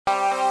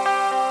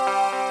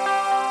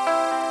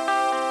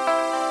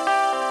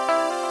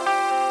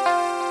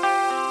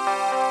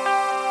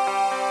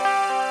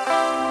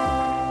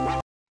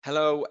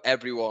Hello,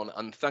 everyone,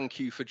 and thank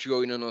you for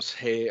joining us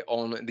here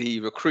on the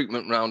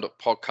Recruitment Roundup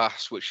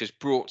podcast, which is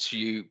brought to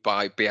you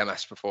by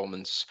BMS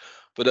Performance.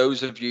 For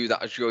those of you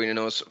that are joining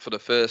us for the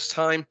first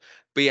time,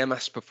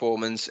 BMS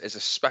Performance is a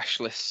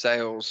specialist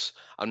sales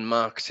and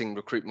marketing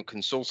recruitment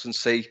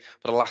consultancy.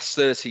 For the last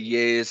 30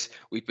 years,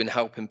 we've been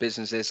helping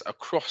businesses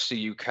across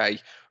the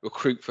UK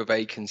recruit for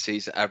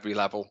vacancies at every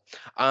level.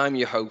 I'm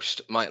your host,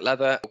 Mike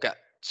Leather. We'll get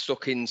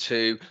stuck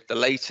into the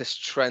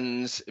latest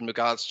trends in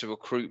regards to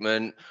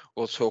recruitment.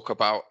 We'll talk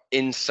about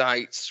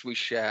insights, we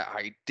share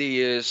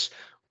ideas,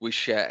 we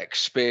share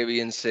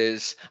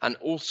experiences, and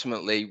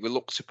ultimately we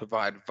look to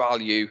provide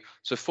value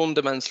to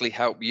fundamentally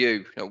help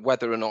you,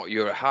 whether or not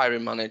you're a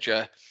hiring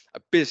manager, a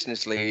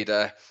business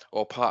leader,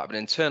 or part of an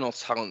internal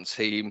talent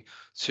team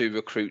to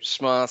recruit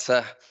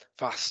smarter,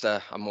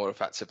 faster and more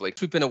effectively.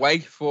 We've been away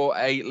for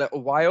a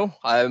little while,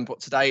 but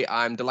today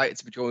I'm delighted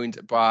to be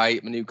joined by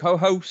my new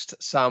co-host,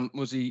 Sam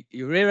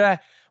Muzi-Urira.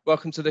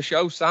 Welcome to the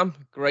show, Sam.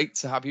 Great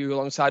to have you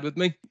alongside with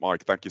me.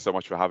 Mike, thank you so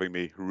much for having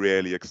me.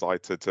 Really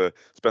excited to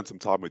spend some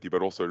time with you,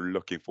 but also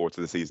looking forward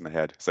to the season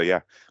ahead. So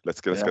yeah,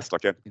 let's get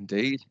stuck in.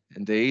 Indeed.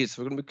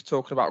 So we're going to be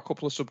talking about a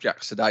couple of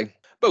subjects today,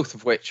 both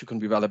of which are going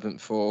to be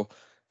relevant for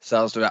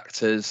sales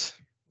directors,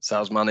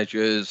 sales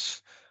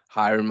managers,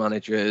 hiring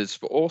managers,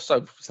 but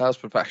also sales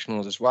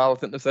professionals as well. I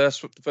think the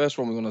first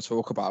one we want to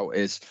talk about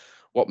is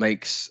what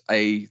makes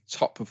a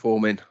top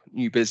performing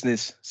new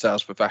business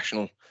sales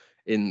professional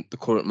in the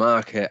current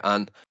market.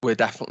 And we're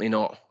definitely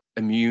not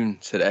immune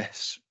to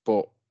this,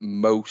 but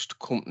most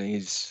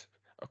companies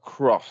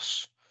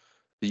across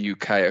the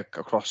UK,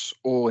 across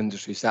all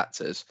industry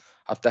sectors,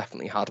 have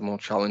definitely had a more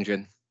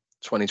challenging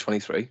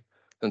 2023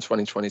 than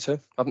 2022,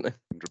 haven't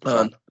they?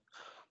 100%.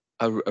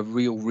 And a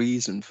real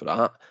reason for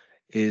that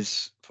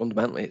is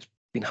fundamentally it's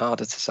been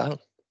harder to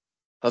sell,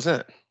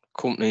 hasn't it?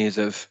 Companies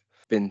have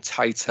been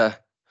tighter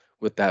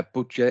with their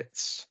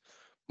budgets,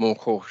 more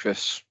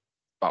cautious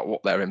about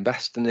what they're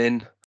investing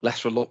in,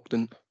 less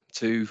reluctant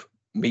to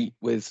meet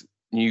with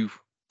new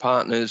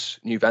partners,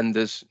 new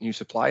vendors, new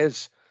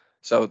suppliers.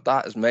 So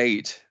that has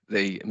made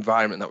the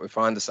environment that we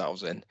find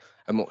ourselves in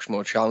a much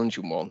more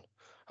challenging one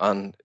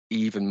and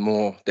even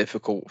more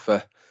difficult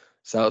for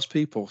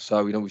salespeople.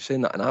 So, we've seen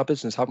that in our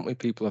business, haven't we?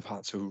 People have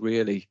had to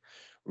really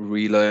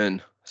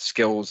relearn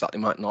skills that they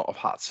might not have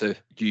had to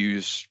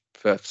use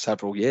for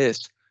several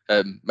years,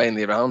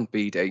 mainly around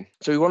BD.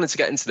 So we wanted to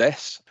get into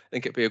this. I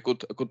think it'd be a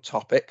good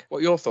topic. What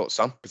are your thoughts,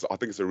 Sam? I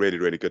think it's a really,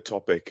 really good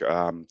topic.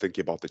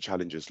 Thinking about the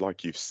challenges,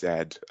 like you've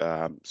said,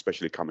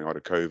 especially coming out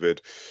of COVID,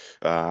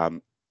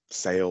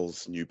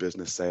 sales, new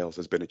business sales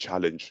has been a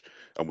challenge,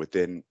 and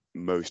within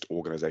most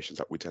organizations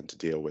that we tend to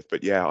deal with.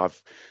 But yeah, I've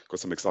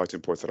got some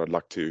exciting points that I'd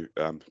like to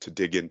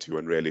dig into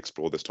and really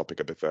explore this topic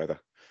a bit further.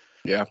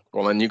 Yeah,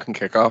 well, then you can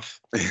kick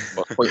off.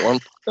 What's point one?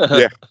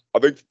 Yeah, I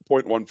think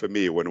point one for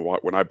me,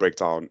 when I break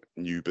down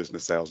new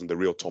business sales and the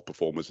real top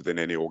performers within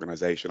any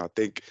organization, I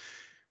think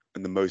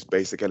in the most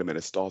basic element,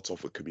 it starts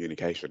off with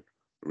communication,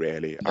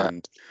 really. Yeah.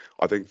 And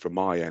I think from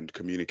my end,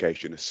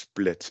 communication is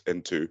split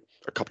into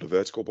a couple of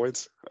vertical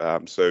points.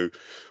 So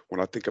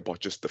when I think about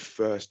just the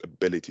first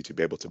ability to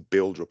be able to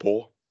build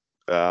rapport,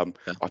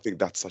 I think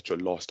that's such a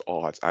lost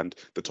art, and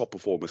the top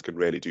performers can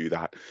really do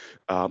that.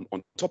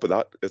 On top of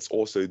that, it's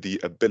also the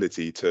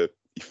ability to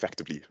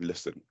effectively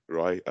listen,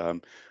 right?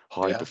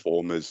 High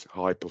performers,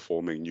 high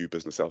performing new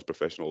business sales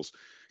professionals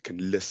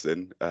can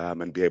listen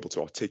and be able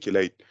to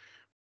articulate,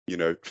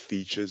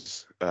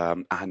 features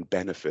and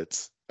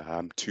benefits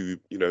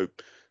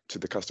to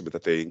the customer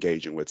that they're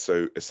engaging with.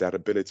 So it's that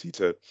ability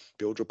to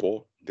build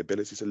rapport, the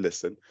ability to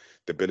listen,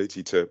 the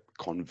ability to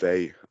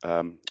convey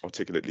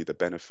articulately the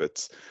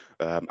benefits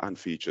and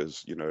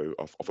features,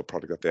 of a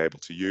product that they're able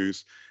to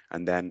use.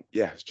 And then,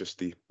 it's just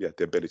the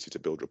ability to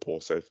build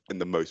rapport. So in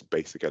the most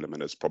basic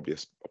element is probably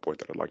a point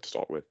that I'd like to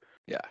start with.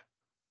 Yeah,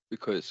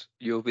 because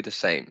you'll be the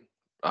same.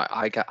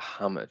 I get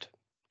hammered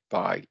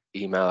by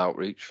email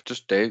outreach.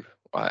 Just do.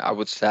 I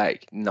would say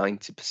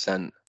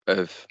 90%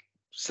 of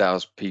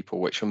salespeople,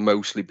 which are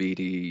mostly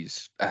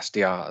BDEs,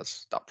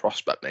 SDRs, that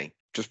prospect me,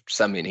 just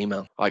send me an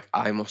email. Like,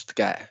 I must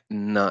get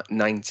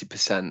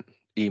 90%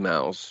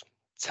 emails,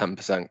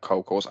 10%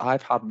 cold calls.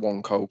 I've had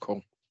one cold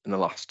call in the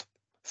last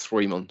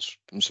 3 months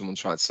from someone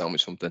trying to sell me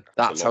something.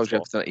 That tells you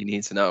everything that you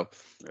need to know.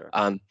 Yeah.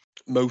 And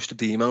most of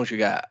the emails you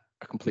get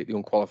are completely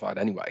unqualified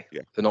anyway.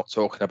 Yeah. They're not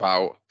talking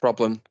about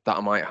problem that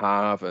I might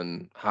have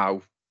and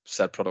how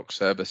said product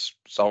service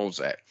solves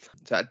it.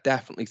 So I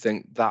definitely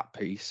think that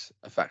piece,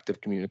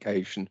 effective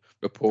communication,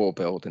 rapport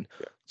building,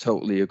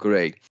 totally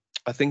agree.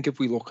 I think if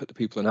we look at the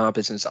people in our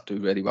business that do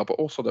really well, but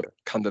also the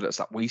candidates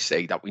that we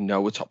see that we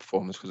know are top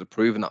performers because they've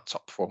proven that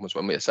top performers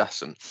when we assess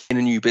them in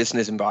a new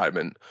business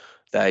environment,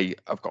 they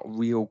have got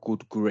real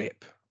good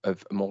grip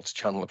of a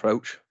multi-channel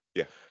approach.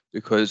 Yeah.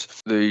 Because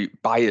the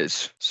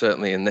buyers,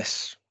 certainly in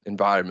this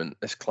environment,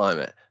 this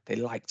climate, they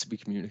like to be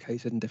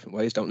communicated in different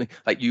ways, don't they?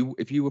 Like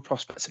if you were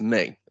prospecting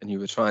me and you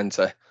were trying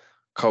to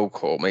cold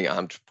call me,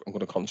 and I'm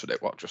going to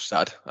contradict what I just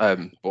said,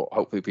 but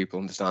hopefully people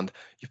understand,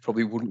 you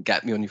probably wouldn't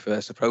get me on your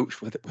first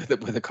approach with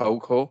a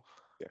cold call.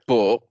 Yeah.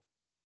 But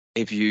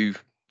if you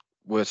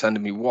were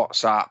sending me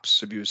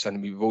WhatsApps, if you were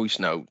sending me voice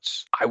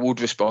notes, I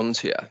would respond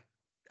to you,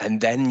 and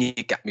then you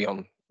get me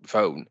on the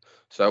phone.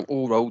 So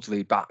all roads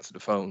lead back to the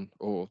phone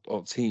or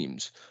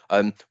Teams.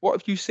 What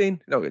have you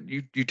seen?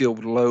 You deal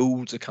with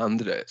loads of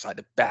candidates, like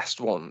the best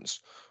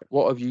ones.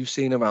 What have you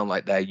seen around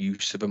like their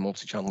use of a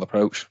multi-channel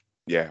approach?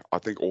 Yeah, I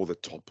think all the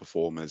top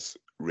performers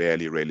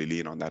really, really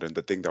lean on that. And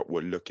the thing that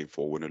we're looking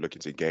for when we're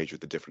looking to engage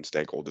with the different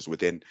stakeholders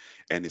within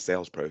any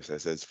sales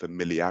process is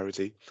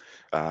familiarity.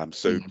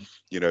 So,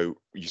 Mm.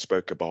 you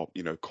spoke about,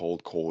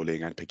 cold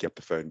calling and picking up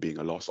the phone being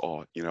a loss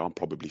art. I'm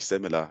probably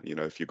similar.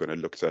 If you're going to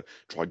look to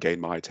try gain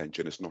my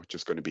attention, it's not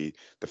just going to be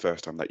the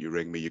first time that you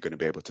ring me, you're going to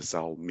be able to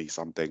sell me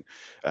something.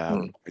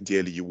 Mm.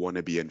 Ideally, you want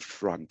to be in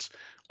front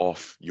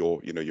of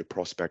your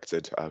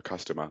prospected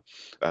customer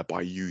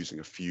by using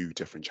a few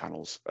different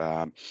channels.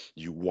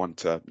 You want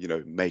to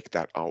make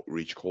that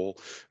outreach call,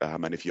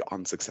 and if you're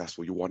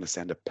unsuccessful, you want to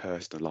send a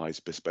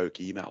personalized bespoke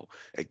email,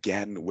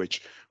 again,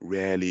 which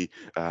really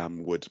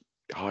would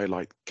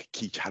highlight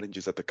key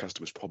challenges that the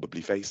customer is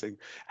probably facing.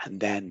 And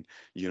then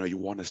you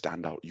want to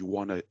stand out, you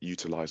want to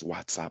utilize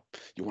WhatsApp,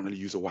 you want to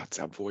use a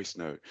WhatsApp voice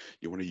note,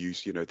 you want to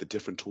use the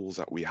different tools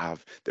that we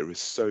have. There is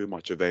so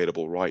much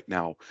available right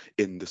now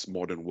in this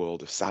modern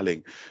world of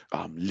selling.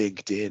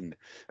 LinkedIn,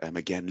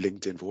 again,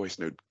 LinkedIn voice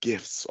note,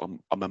 gifts.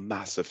 I'm a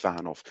massive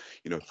fan of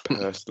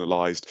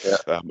personalized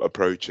Yeah.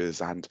 approaches,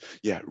 and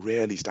yeah,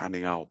 really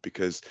standing out,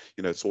 because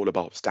it's all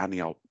about standing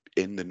out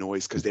in the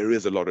noise, because there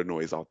is a lot of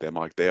noise out there,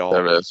 Mike. There are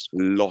There is.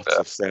 lots Yeah.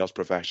 of sales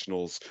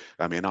professionals.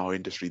 In our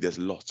industry, there's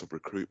lots of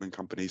recruitment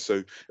companies.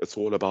 So it's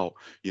all about,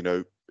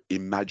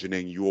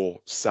 imagining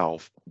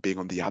yourself being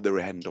on the other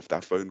end of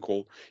that phone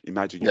call.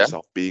 Imagine Yeah.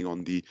 yourself being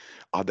on the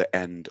other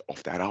end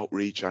of that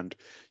outreach, and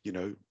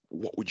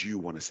what would you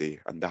want to see?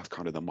 And that's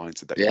kind of the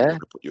mindset that you Yeah.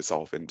 want to put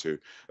yourself into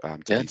to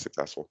Yeah. be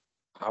successful.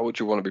 How would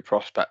you want to be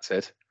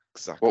prospected? What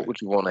Exactly.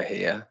 would you want to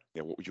hear?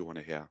 Yeah. What would you want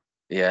to hear?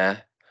 Yeah.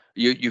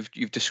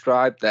 You've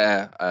described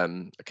there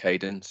a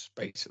cadence,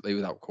 basically,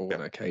 without Yeah. calling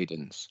it a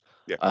cadence.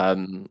 Yeah.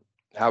 Um,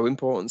 how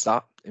important is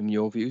that in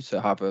your view to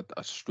have a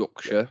Yeah.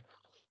 structure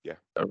Yeah.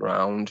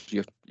 around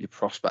your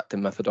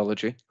prospecting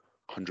methodology?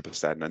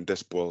 100%. And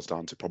this boils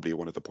down to probably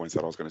one of the points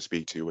that I was going to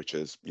speak to, which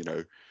is,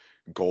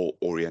 goal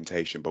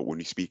orientation. But when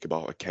you speak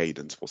about a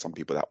cadence, for some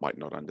people that might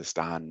not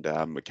understand,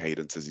 a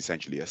cadence is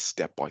essentially a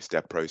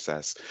step-by-step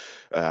process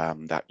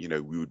that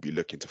we would be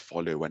looking to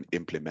follow and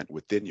implement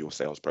within your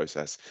sales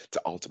process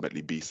to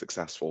ultimately be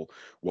successful.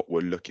 What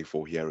we're looking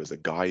for here is a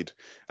guide,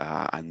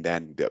 and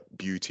then the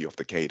beauty of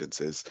the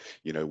cadence is,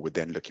 we're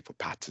then looking for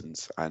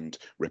patterns and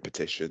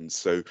repetitions.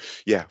 So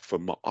yeah,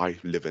 I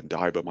live and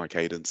die by my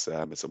cadence.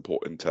 It's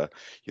important to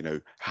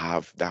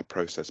have that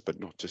process,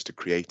 but not just to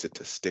create it,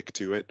 to stick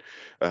to it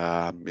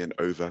in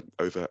over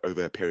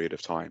a period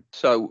of time.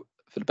 So,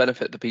 for the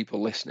benefit of the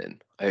people listening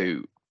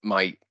who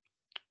might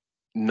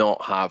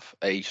not have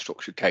a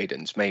structured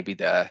cadence, maybe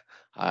their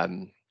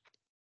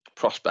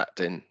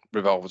prospecting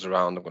revolves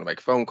around, I'm going to make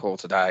a phone call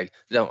today. If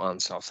they don't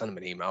answer, I'll send them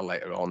an email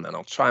later on, then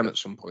I'll try them Yeah. at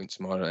some point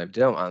tomorrow. And if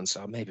they don't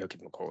answer, maybe I'll give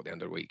them a call at the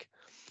end of the week.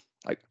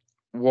 Like,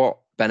 what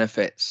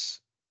benefits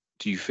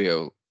do you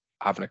feel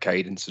having a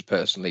cadence has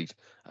personally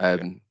Yeah.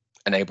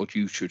 enabled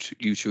you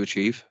to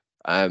achieve?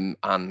 And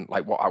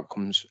like, what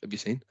outcomes have you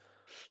seen?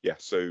 Yeah,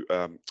 so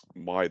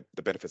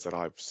the benefits that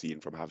I've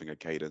seen from having a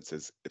cadence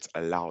is it's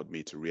allowed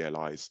me to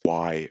realize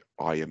why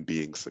I am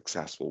being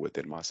successful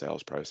within my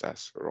sales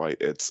process, right?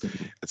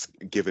 Mhm. It's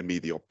given me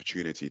the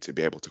opportunity to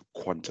be able to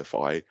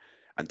quantify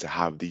and to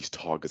have these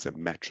targets and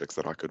metrics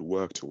that I could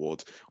work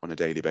towards on a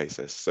daily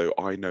basis. So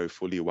I know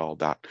fully well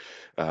that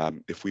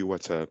if we were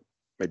to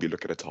maybe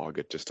look at a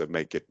target, just to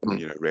make it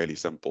Mm. really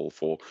simple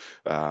for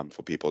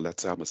people.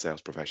 Let's say I'm a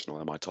sales professional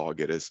and my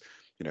target is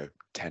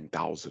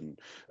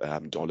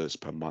 $10,000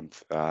 per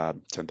month,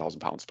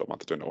 £10,000 per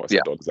month. I don't know why I Yeah,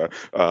 said dollars there.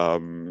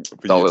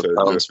 For you dollars, to,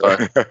 pounds,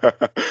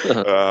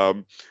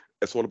 per.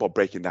 it's all about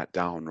breaking that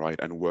down, right,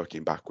 and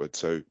working backwards.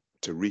 So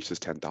to reach this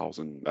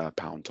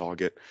 £10,000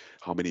 target,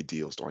 how many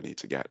deals do I need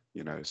to get?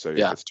 So if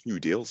Yeah, it's two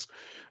deals,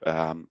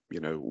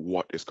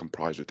 what is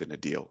comprised within a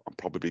deal? I'm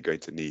probably going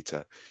to need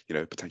to,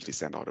 potentially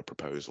send out a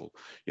proposal.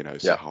 So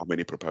yeah, how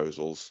many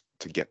proposals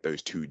to get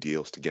those two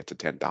deals to get to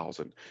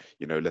 10,000?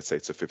 Let's say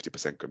it's a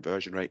 50%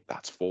 conversion rate.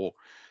 That's four.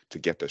 To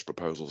get those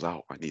proposals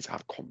out, I need to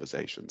have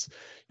conversations.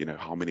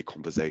 How many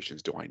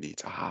conversations do I need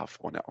to have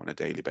on a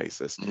daily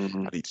basis?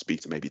 hmm I need to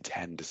speak to maybe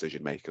 10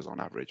 decision makers on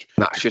average.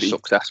 that's To your speak,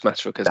 success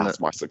metric, isn't it? that's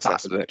my That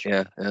success is it. metric.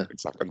 Yeah, yeah.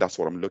 Exactly. And that's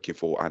what I'm looking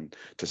for. And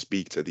to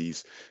speak to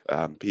these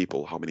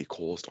people, how many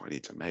calls do I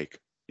need to make?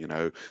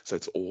 So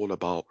it's all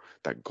about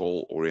that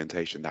goal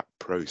orientation, that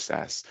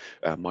process.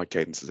 My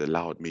cadence has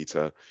allowed me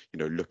to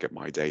look at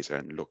my data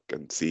and look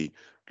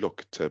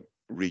to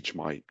reach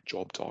my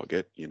job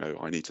target.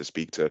 I need to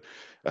speak to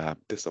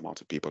this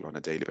amount of people on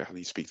a daily basis. I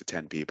need to speak to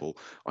 10 people.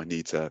 I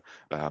need to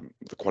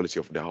the quality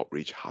of the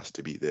outreach has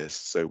to be this.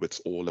 So it's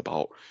all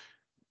about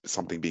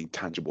something being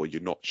tangible.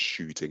 You're not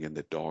shooting in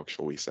the dark,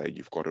 shall we say.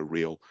 You've got a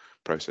real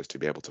process to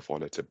be able to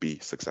follow to be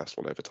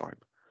successful over time.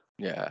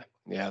 Yeah,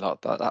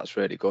 that's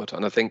really good.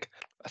 And I think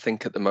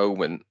at the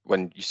moment,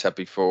 when you said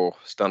before,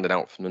 standing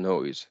out from the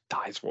noise,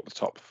 that is what the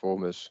top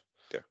performers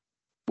Yeah.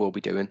 will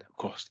be doing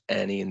across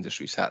any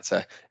industry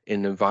sector.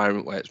 In an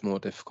environment where it's more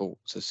difficult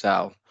to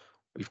sell,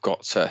 we've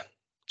got to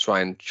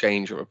try and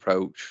change our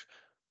approach.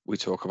 We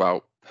talk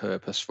about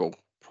purposeful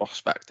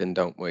prospecting,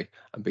 don't we?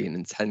 And being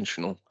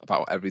intentional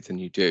about everything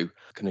you do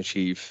can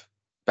achieve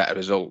better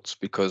results,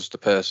 because the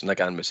person,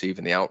 again,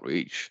 receiving the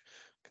outreach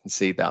can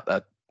see that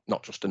they're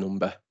not just a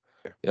number.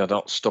 Yeah. They're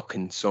not stuck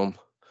in some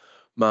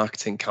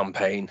marketing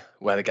campaign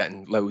where they're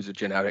getting loads of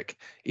generic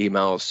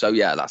emails. So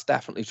yeah, that's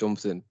definitely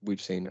something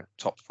we've seen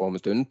top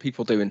performers doing,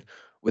 people doing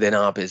within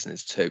our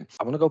business too.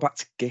 I want to go back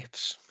to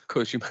GIFs,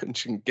 because you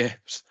mentioned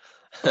GIFs.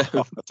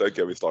 Don't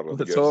get me started on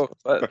the Let's gifts.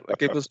 talk,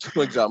 give us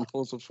some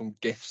examples of some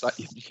GIFs that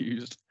you've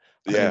used,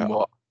 and Yeah,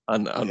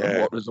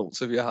 yeah, what results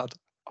have you had?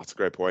 that's a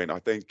great point. I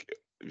think,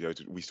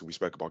 we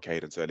spoke about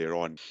cadence earlier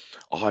on.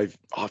 I've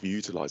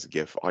utilized a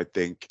GIF. I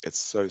think it's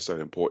so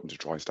important to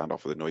try and stand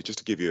off with the noise. Just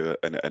to give you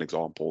an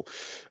example,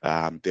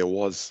 there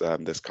was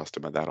this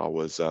customer that I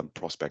was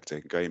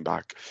prospecting going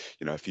back,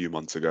 a few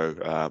months ago.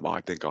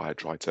 I think I had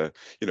tried to,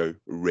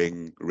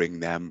 ring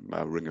them,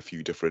 ring a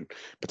few different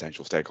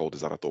potential stakeholders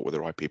that I thought were the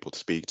right people to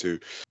speak to.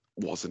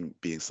 Wasn't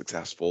being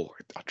successful.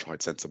 I tried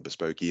to send some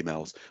bespoke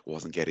emails,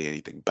 wasn't getting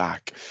anything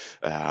back.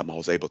 I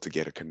was able to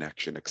get a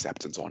connection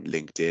acceptance on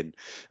LinkedIn.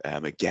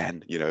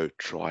 Again,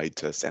 tried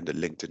to send a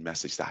LinkedIn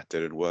message, that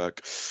didn't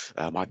work.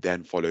 I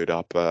then followed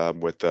up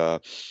with a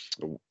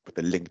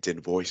LinkedIn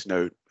voice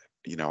note.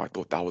 I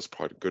thought that was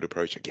quite a good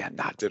approach. Again,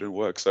 that didn't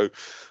work. So,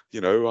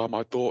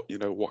 I thought,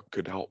 what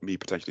could help me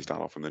potentially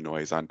stand out from the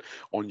noise. And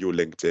on your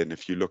LinkedIn,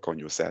 if you look on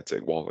your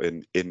setting, well,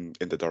 in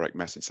the direct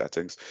message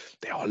settings,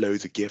 there are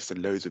loads of GIFs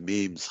and loads of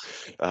memes.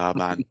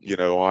 And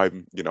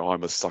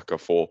I'm a sucker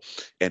for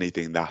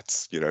anything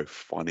that's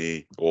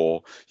funny,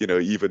 or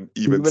even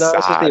Humanises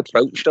the sad.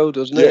 approach, though,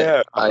 doesn't it?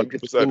 Yeah, Like,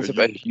 it 100%. brings a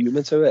bit of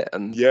humour to it,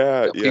 and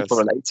Yeah, people yes.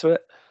 relate to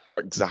it.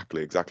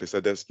 Exactly.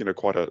 So there's,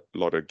 quite a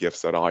lot of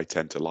gifts that I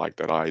tend to like,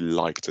 that I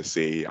like to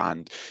see.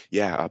 And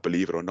yeah,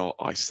 believe it or not,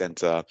 I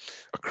sent a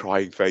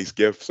crying face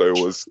gif. So it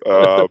was,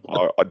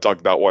 I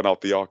dug that one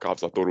out the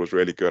archives. I thought it was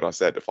really good. I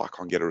said, if I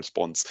can't get a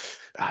response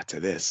to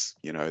this,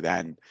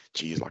 then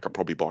geez, like I'm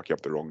probably barking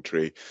up the wrong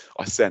tree.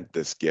 I sent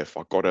this gif.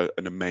 I got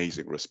an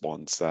amazing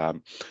response.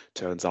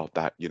 Turns out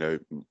that,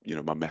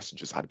 my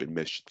messages had been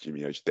missed.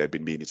 They'd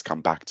been meaning to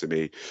come back to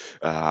me.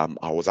 I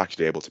was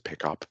actually able to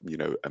pick up,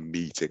 a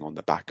meeting on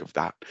the back of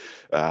that.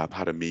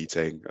 Had a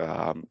meeting,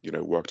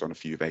 worked on a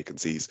few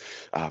vacancies,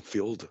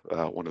 filled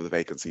one of the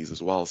vacancies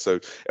as well. So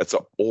it's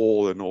an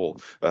all in all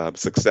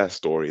success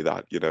story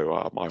that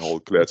I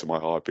hold clear to my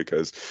heart,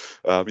 because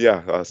so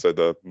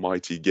the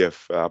mighty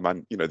GIF,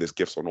 and there's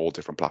GIFs on all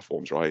different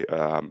platforms, right?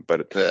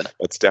 But Yeah.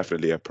 it's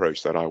definitely an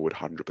approach that I would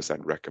 100%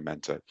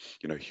 recommend to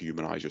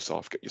humanize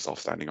yourself, get yourself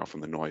standing out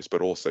from the noise,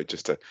 but also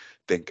just to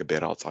think a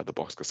bit outside the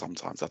box, because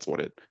sometimes that's what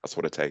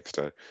it takes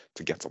to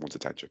get someone's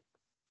attention.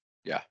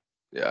 Yeah.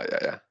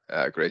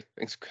 I agree.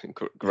 It's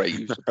great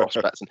use of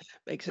prospects, and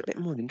makes it a bit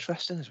more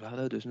interesting as well,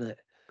 though, doesn't it?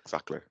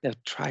 Exactly.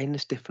 Trying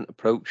this different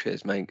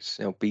approaches makes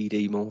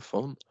BD more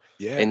fun.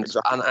 Yeah, And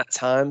exactly. at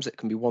times it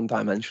can be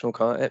one-dimensional,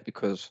 can't it?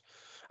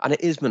 And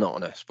it is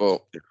monotonous,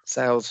 but Yeah.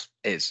 sales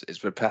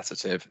is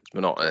repetitive, it's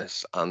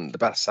monotonous, and the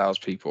best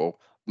salespeople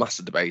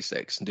master the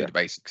basics and do the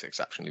basics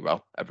exceptionally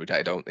well every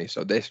day, don't they?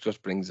 So this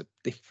just brings a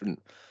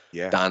different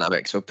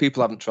dynamic. So if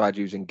people haven't tried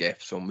using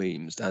GIFs or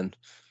memes, then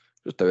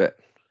just do it.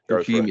 You'll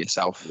Go for humour it.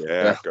 yourself.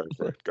 Yeah, go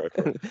for it. Go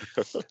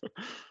for it.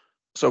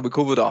 So we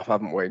covered off,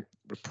 haven't we?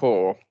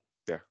 Rapport,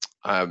 Yeah.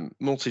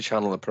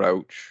 multi-channel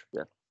approach,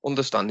 Yeah.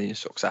 understanding your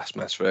success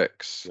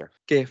metrics, Yeah.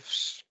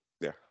 GIFs.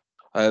 Yeah.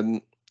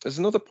 There's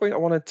another point I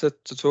wanted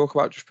to talk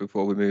about just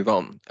before we move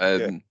on,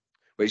 Yeah.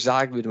 which is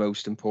arguably the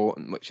most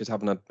important, which is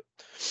having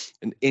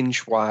an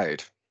inch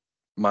wide,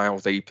 mile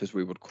deep, as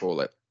we would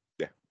call it.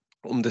 Yeah.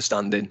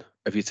 Understanding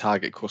of your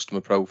target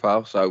customer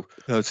profile. So,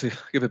 to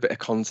give a bit of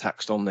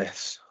context on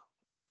this,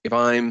 if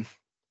I'm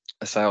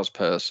a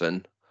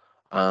salesperson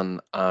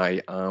and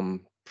I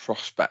am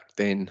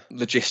prospecting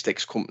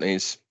logistics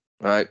companies,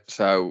 right?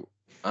 So,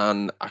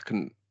 and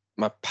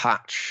my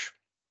patch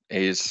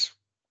is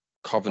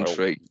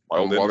Coventry My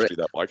old and Warwick. industry,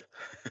 that, Mike.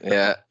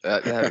 Yeah,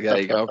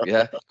 there you go.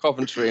 Yeah,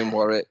 Coventry and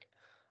Warwick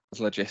as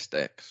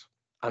logistics,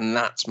 and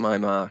that's my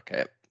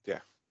market. Yeah.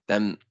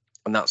 And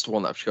that's the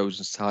one that I've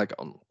chosen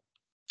to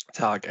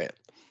target.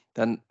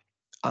 Then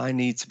I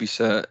need to be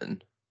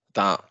certain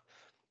that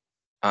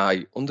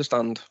I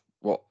understand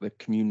what the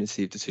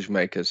community of decision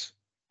makers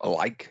are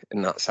like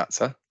in that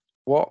sector,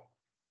 what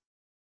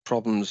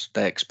problems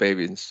they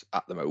experience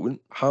at the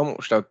moment, how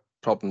much their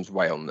problems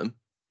weigh on them.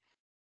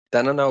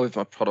 Then I know if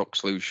my product,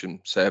 solution,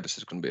 service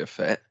is going to be a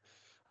fit.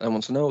 And I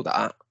want to know that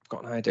I've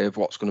got an idea of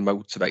what's going to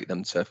motivate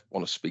them to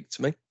want to speak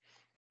to me.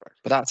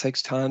 But that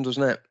takes time,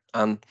 doesn't it?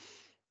 And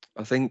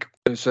I think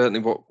certainly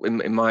what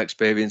in my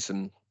experience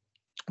and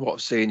what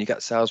I've seen, you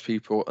get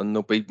salespeople and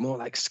they'll be more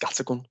like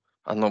scattergun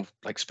and I'll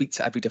like speak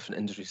to every different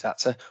industry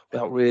sector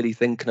without really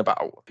thinking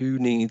about who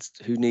needs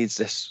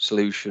this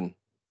solution.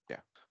 Yeah.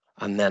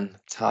 And then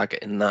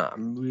targeting that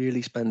and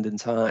really spending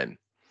time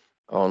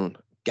on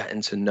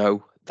getting to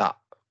know that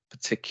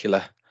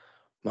particular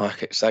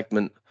market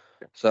segment.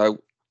 Yeah.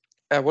 So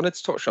I wanted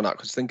to touch on that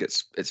because I think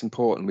it's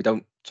important. We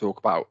don't talk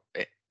about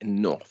it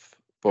enough,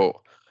 but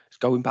it's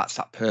going back to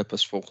that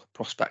purposeful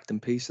prospecting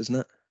piece, isn't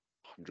it?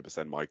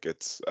 100%, Mike.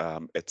 It's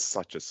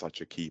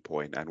such a key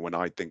point. And when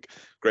I think,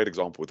 great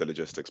example with the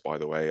logistics, by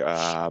the way.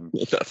 I've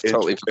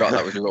totally forgot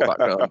that was your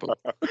background.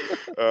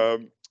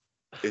 But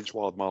Inch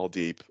wide, mile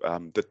deep.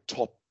 The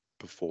top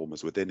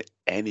performers within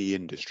any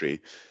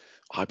industry,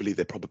 I believe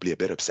they're probably a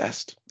bit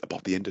obsessed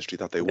about the industry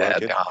that they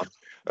work in.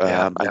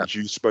 And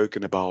you've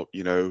spoken about,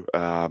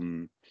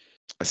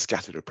 a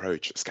scattered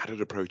approach. A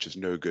scattered approach is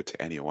no good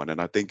to anyone, and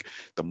I think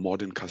the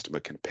modern customer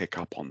can pick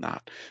up on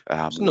that.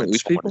 It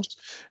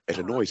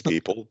annoys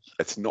people.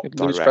 It's not direct.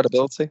 Lose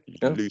credibility.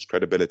 You lose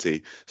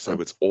credibility. So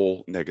it's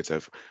all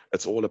negative.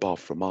 It's all about,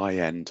 from my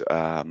end,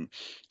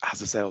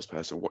 as a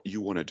salesperson, what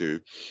you want to do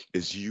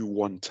is you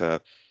want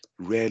to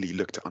really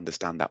look to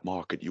understand that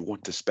market. You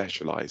want to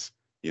specialize.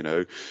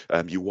 You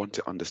want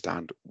to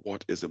understand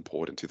what is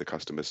important to the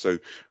customer. So,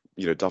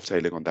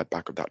 dovetailing on that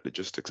back of that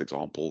logistics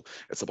example,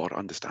 it's about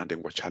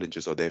understanding what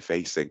challenges are they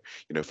facing,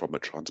 from a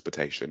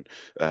transportation,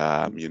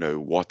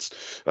 what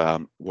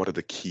are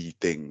the key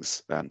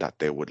things that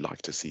they would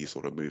like to see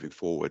sort of moving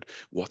forward,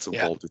 what's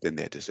involved within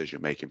their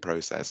decision-making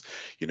process,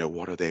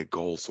 what are their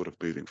goals sort of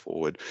moving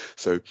forward.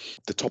 So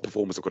the top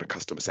performers have got a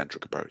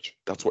customer-centric approach.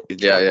 That's what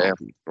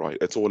right?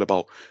 It's all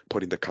about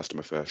putting the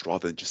customer first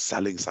rather than just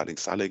selling.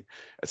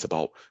 It's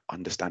about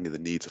understanding the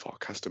needs of our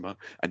customer,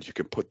 and you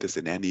can put this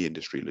in any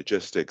industry: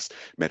 logistics,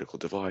 medical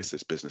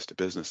devices, business to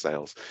business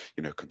sales,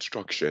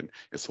 construction.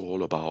 It's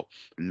all about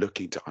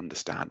looking to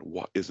understand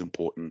what is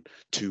important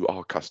to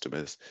our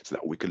customers so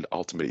that we can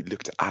ultimately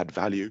look to add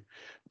value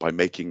by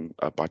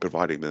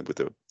providing them with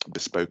a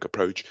bespoke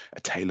approach, a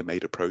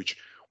tailor-made approach,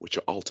 which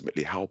will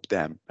ultimately help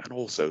them and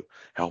also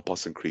help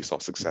us increase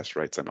our success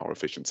rates and our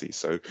efficiency.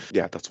 So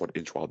yeah, that's what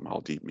inch wide,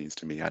 mile deep means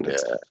to me, and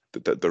it's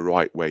the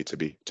right way to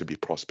be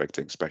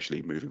prospecting,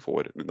 especially moving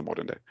forward in the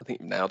modern day. I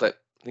think you nailed it.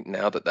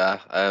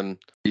 there.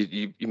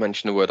 You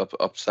mentioned the word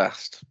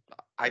obsessed.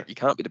 You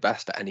can't be the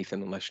best at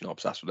anything unless you're not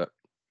obsessed with it.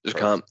 Just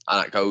can't.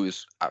 And it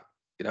goes,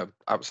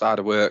 outside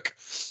of work.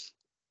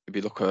 If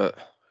you look at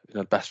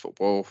the best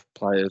football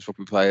players,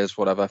 rugby players,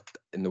 whatever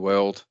in the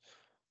world,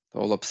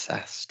 they're all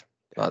obsessed.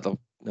 Like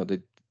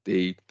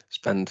they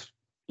spend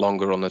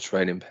longer on the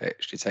training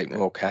pitch. They take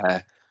more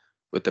care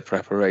with the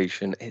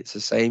preparation. It's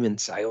the same in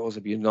sales.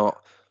 If you're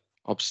not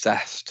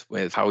obsessed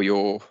with how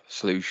your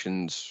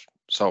solutions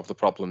solve the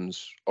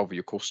problems of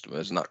your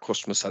customers and that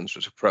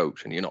customer-centric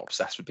approach, and you're not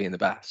obsessed with being the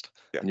best,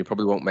 and you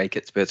probably won't make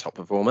it to be a top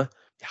performer.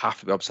 You have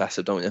to be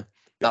obsessive, don't you?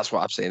 That's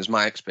what I've seen. It's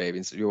my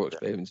experience, your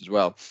experience as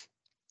well.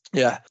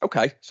 Yeah.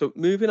 Okay. So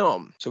moving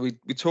on. So we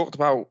talked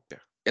about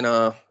in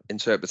our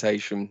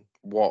interpretation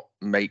what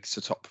makes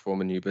a top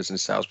performing new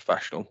business sales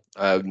professional,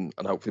 and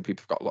hopefully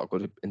people have got a lot of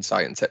good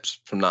insight and tips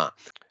from that.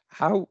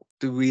 How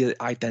do we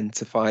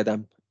identify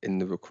them in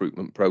the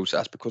recruitment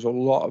process? Because a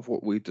lot of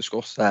what we've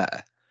discussed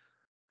there,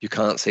 you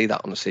can't see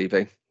that on the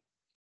CV,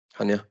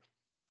 can you?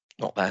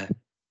 Not there.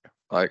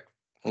 Like,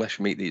 unless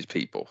you meet these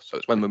people. So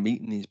it's when we're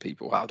meeting these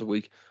people, how do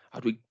we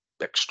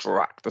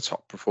extract the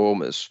top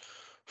performers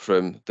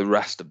from the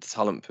rest of the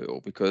talent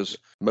pool? Because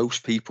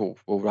most people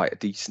will write a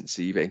decent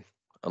CV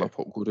and I'll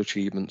put good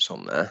achievements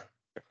on there,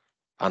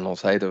 and I'll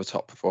say they're a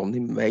top performer. They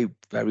may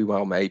very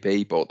well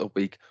be, but there'll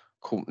be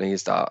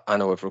companies that I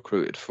know I've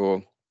recruited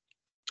for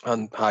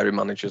and hiring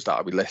managers that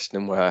I'll be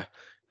listening where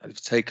they've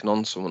taken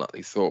on someone that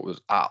they thought was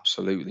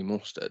absolutely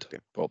mustard,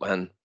 but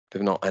then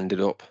they've not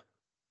ended up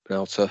being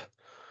able to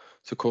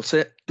cut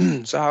it.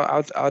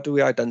 So how do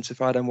we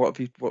identify them? What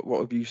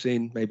have you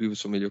seen maybe with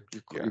some of your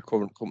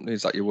current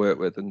companies that you work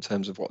with in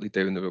terms of what they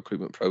do in the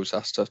recruitment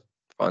process to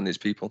find these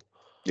people?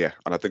 Yeah,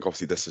 and I think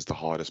obviously this is the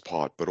hardest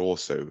part, but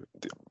also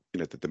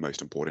the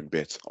most important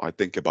bit. I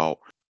think about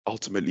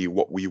ultimately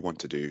what we want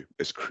to do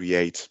is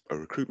create a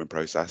recruitment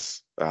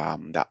process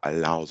that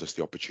allows us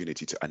the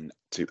opportunity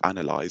to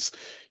analyze,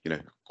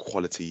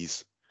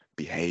 qualities,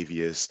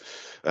 behaviors,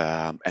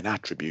 and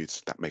attributes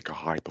that make a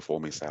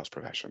high-performing sales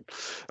profession.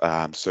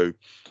 So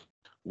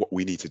what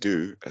we need to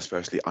do is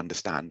firstly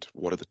understand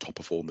what are the top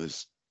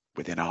performers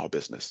within our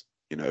business.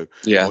 What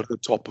are the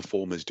top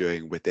performers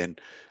doing within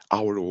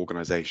our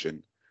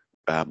organization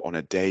on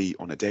a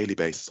daily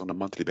basis, on a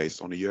monthly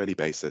basis, on a yearly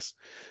basis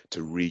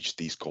to reach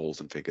these goals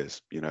and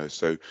figures.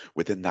 So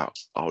within that,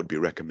 I would be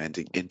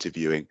recommending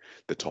interviewing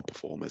the top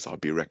performers.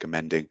 I'd be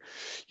recommending,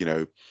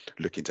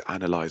 looking to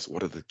analyze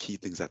what are the key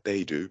things that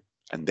they do,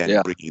 and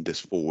then bringing this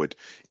forward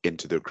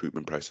into the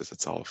recruitment process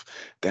itself.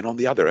 Then on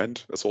the other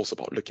end, it's also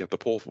about looking at the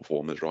poor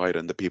performers, right?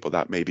 And the people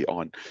that maybe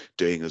aren't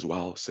doing as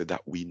well, so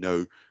that we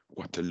know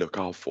what to look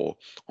out for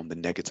on the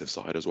negative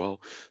side as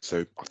well.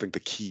 So I think the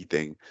key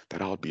thing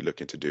that I'd be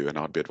looking to do, and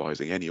I'd be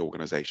advising any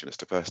organization, is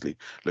to firstly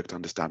look to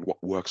understand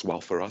what works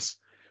well for us,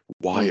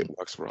 why it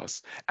works for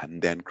us,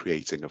 and then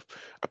creating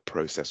a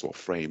process or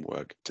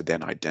framework to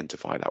then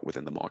identify that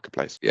within the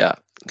marketplace. Yeah,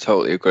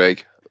 totally agree.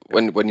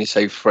 Yeah. When you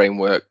say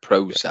framework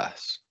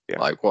process, Yeah.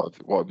 like what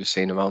have you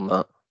seen around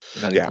that,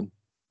 if anything? Yeah.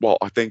 Well,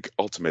 I think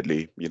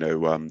ultimately,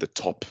 the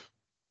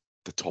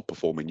top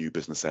performing new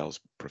business sales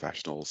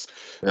professionals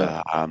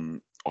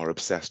are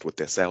obsessed with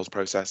their sales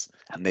process,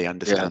 and they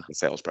understand the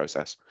sales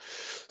process.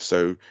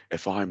 So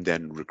if I'm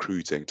then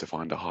recruiting to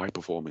find a high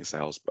performing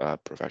sales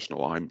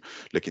professional, I'm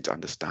looking to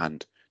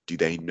understand, do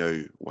they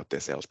know what their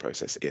sales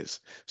process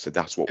is? So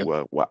that's what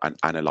we're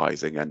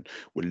analyzing, and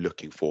we're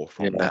looking for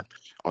from them.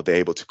 Are they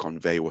able to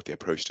convey what the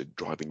approach to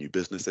driving new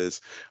business is?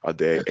 Are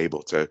they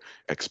able to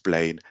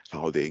explain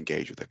how they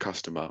engage with the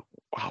customer,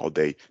 how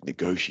they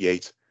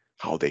negotiate,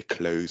 how they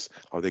close,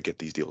 how they get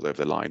these deals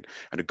over the line?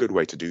 And a good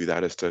way to do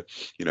that is to,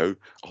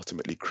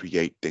 ultimately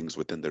create things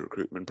within the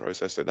recruitment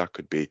process. So that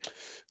could be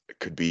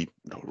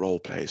role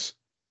plays,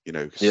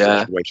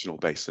 situational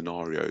based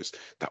scenarios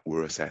that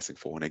we're assessing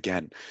for. And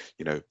again,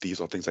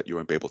 these are things that you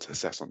won't be able to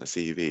assess on the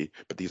CV,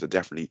 but these are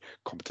definitely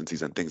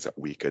competencies and things that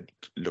we could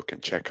look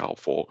and check out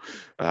for.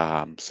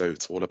 So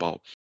it's all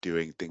about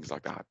doing things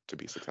like that to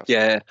be successful.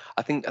 Yeah,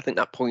 I think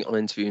that point on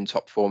interviewing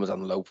top performers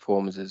and low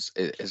performers is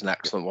an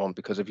excellent one,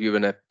 because if you're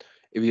in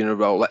a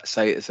role, let's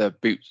say it's a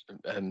boots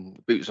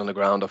on the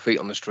ground or feet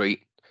on the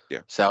street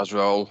sales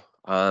role,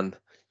 and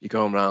you're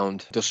going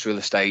around industrial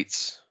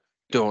estates,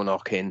 door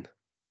knocking,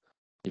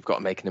 you've got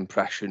to make an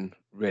impression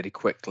really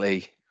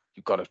quickly.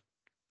 You've got to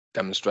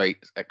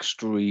demonstrate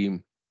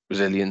extreme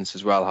resilience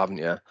as well, haven't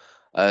you?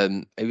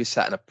 Maybe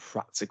setting a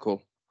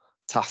practical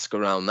task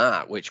around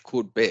that, which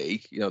could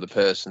be, the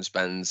person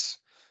spends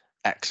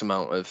X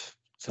amount of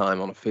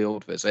time on a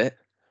field visit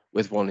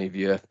with one of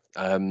your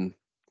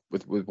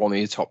with one of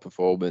your top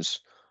performers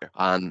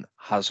and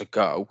has a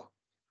go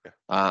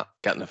at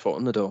getting a foot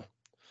in the door.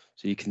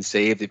 So you can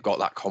see if they've got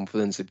that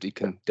confidence, if they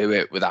can do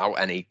it without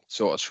any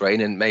sort of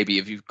training. Maybe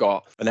if you've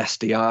got an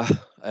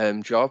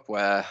SDR job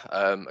where,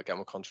 again,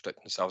 we're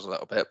contradicting ourselves a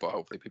little bit, but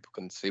hopefully people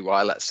can see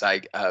why. Let's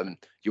say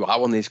you are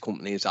one of these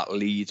companies that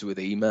leads with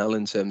email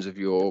in terms of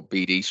your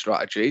BD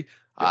strategy,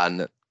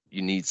 and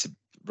you need to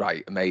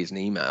write amazing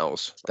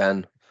emails,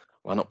 then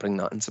why not bring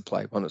that into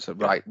play? Why not say,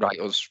 write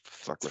us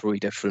 3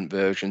 different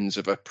versions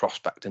of a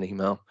prospecting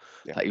email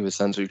that you would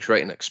send? So you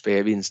create an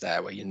experience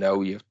there where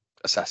you're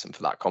assessing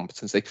for that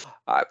competency.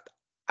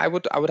 I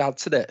would add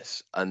to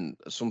this, and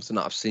something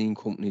that I've seen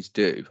companies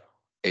do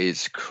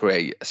is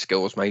create a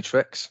skills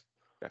matrix.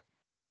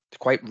 It's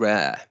quite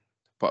rare,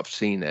 but I've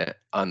seen it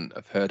and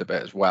I've heard of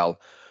it as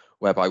well,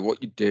 whereby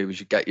what you do is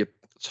you get your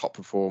top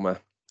performer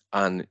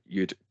and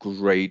you'd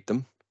grade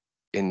them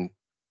in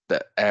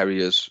the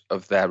areas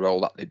of their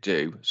role that they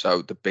do.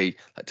 So there'd be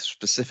like the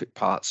specific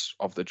parts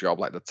of the job,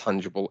 like the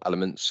tangible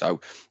elements. So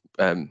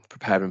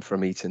preparing for a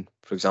meeting,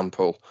 for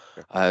example.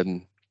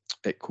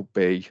 It could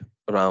be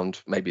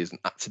around, maybe as an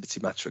activity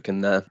metric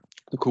in there.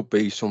 There could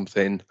be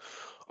something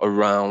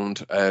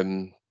around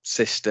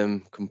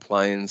system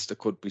compliance. There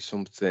could be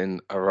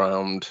something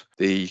around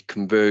the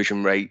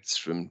conversion rates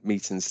from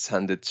meetings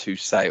attended to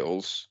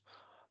sales.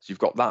 So you've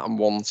got that on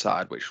one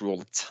side, which are all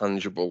the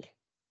tangible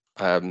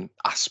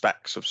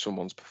aspects of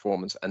someone's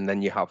performance, and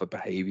then you have a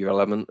behavior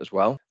element as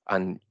well,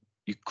 and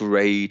you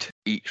grade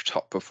each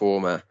top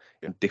performer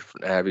in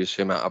different areas.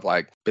 So you might have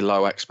like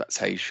below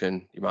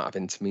expectation, you might have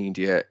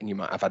intermediate, and you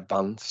might have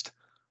advanced.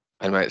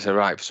 And you might say,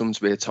 right, for someone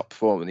to be a top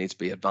performer, they need to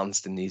be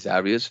advanced in these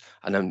areas.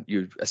 And then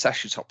you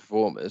assess your top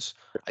performers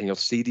and you'll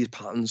see these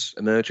patterns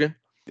emerging.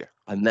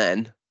 And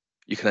then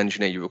you can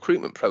engineer your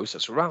recruitment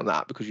process around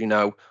that, because you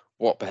know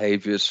what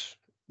behaviors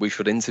we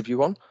should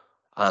interview on.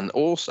 And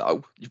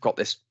also you've got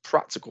this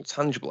practical,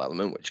 tangible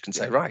element, which can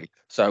say, right,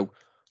 so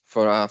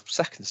for our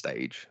second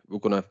stage, we're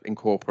going to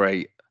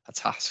incorporate a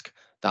task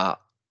that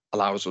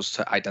allows us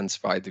to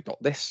identify they've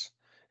got this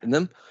in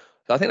them.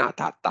 So I think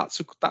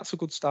that's a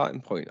good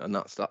starting point, and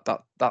that's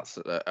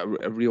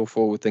a real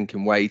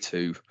forward-thinking way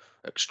to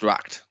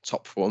extract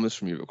top performers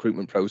from your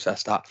recruitment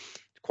process. That's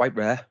quite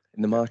rare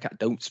in the market. I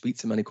don't speak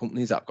to many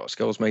companies that have got a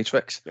skills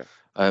matrix,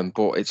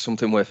 but it's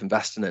something worth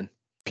investing in.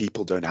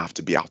 People don't have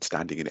to be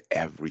outstanding in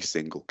every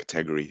single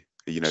category,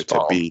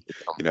 to be,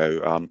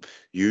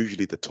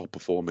 usually the top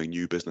performing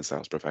new business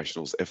sales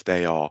professionals, if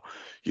they are,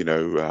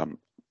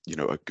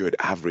 a good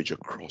average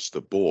across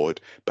the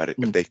board, but if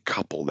they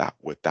couple that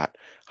with that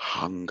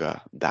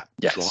hunger, that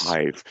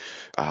drive,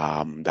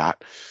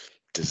 that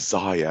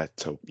desire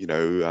to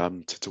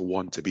to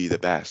want to be the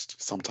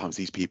best, sometimes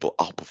these people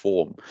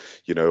outperform,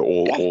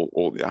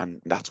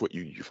 and that's what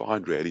you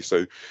find really.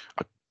 So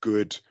a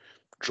good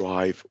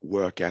drive,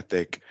 work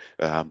ethic,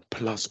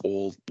 plus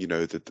all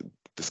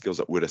the skills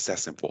that we're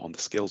assessing for on the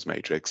skills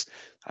matrix,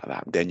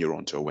 then you're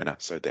on to a winner.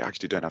 So they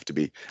actually don't have to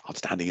be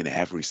outstanding in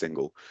every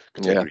single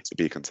category to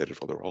be considered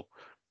for the role.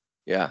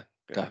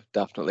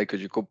 Definitely,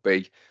 because you could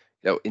be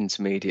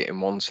intermediate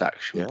in one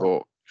section,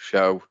 but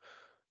show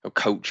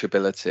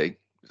coachability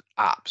is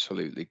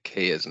absolutely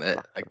key, isn't it?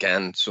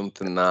 Again,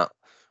 something that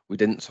we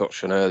didn't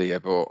touch on earlier,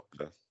 but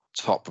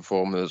top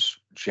performers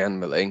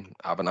generally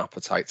have an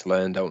appetite to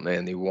learn, don't they?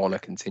 And they want to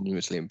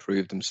continuously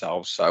improve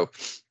themselves. So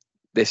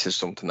this is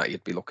something that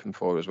you'd be looking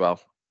for as well.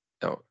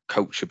 You know,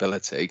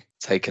 coachability,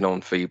 taking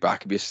on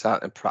feedback. If you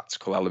start a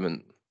practical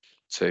element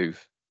to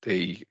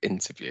the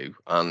interview,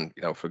 and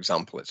for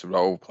example, it's a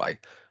role play,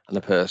 and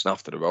the person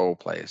after the role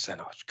play is saying,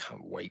 "Oh, I just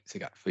can't wait to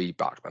get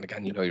feedback." And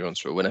again, you're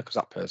onto a winner because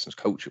that person's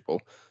coachable.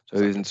 So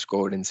who isn't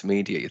scoring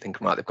intermediate? You're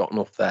thinking, right, they've got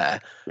enough there.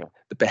 Yeah.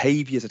 The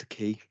behaviours are the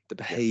key. The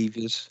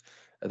behaviours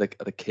are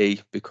the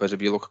key, because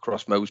if you look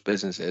across most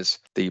businesses,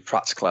 the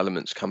practical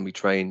elements can be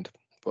trained,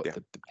 but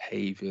the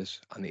behaviours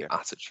and the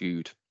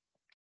attitude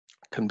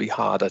can be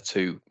harder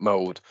to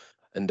mould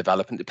and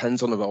develop. And it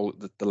depends on the role,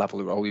 the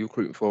level of role you're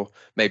recruiting for.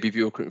 Maybe if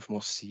you're recruiting for a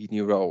more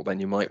senior role, then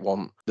you might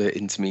want the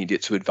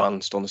intermediate to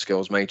advanced on the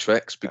skills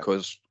matrix,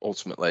 because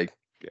ultimately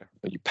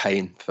you're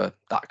paying for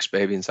that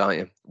experience, aren't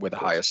you, with a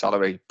higher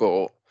salary.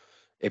 But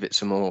if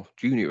it's a more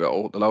junior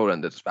role, the lower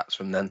end of the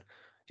spectrum, then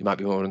you might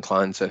be more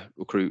inclined to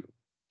recruit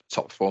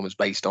top performers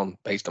based on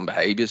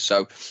behaviours.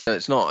 So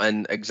it's not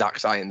an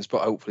exact science,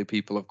 but hopefully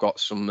people have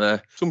got some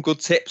good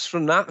tips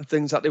from that, and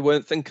things that they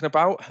weren't thinking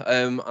about,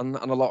 and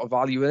a lot of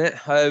value in it.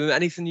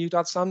 Anything you'd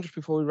add, Sam, just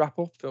before we wrap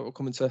up? We're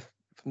coming from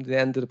the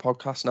end of the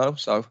podcast now.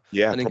 So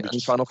any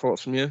final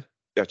thoughts from you?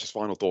 Yeah, just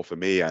final thought for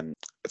me, and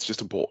it's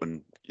just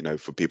important,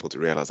 for people to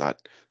realize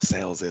that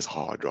sales is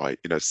hard, right?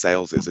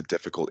 Sales is a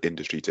difficult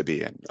industry to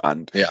be in,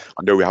 and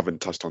I know we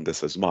haven't touched on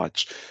this as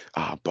much,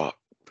 but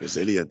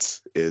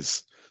resilience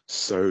is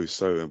so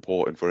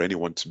important for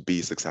anyone to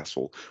be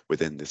successful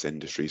within this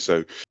industry.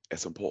 So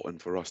it's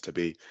important for us to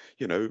be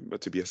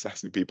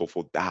assessing people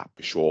for that,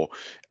 for sure.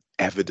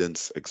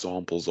 Evidence,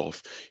 examples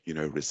of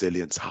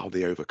resilience, how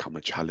they overcome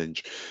a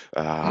challenge,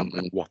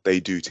 and what they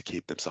do to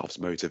keep themselves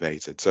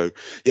motivated. So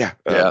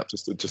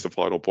just a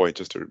final point,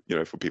 just to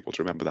for people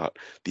to remember that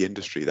the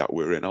industry that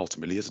we're in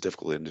ultimately is a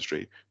difficult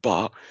industry,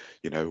 but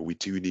we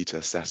do need to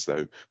assess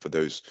though for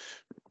those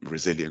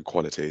resilient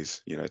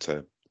qualities,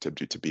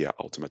 to be an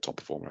ultimate top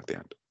performer at the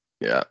end.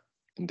 Yeah,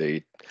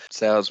 indeed.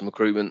 Sales and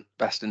recruitment,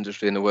 best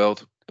industry in the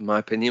world, in my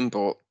opinion,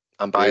 but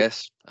I'm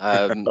biased.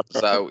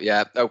 So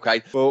yeah,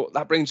 okay. Well,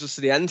 that brings us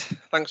to the end.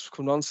 Thanks for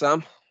coming on,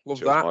 Sam.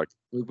 Love that. Mike.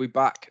 We'll be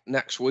back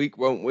next week,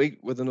 won't we,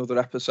 with another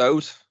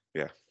episode?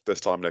 Yeah, this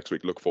time next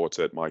week. Look forward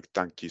to it, Mike.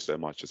 Thank you so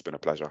much. It's been a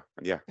pleasure.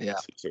 And see you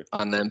soon.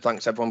 And then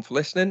thanks everyone for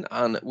listening,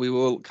 and we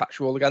will catch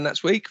you all again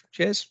next week.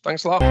 Cheers.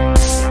 Thanks a lot.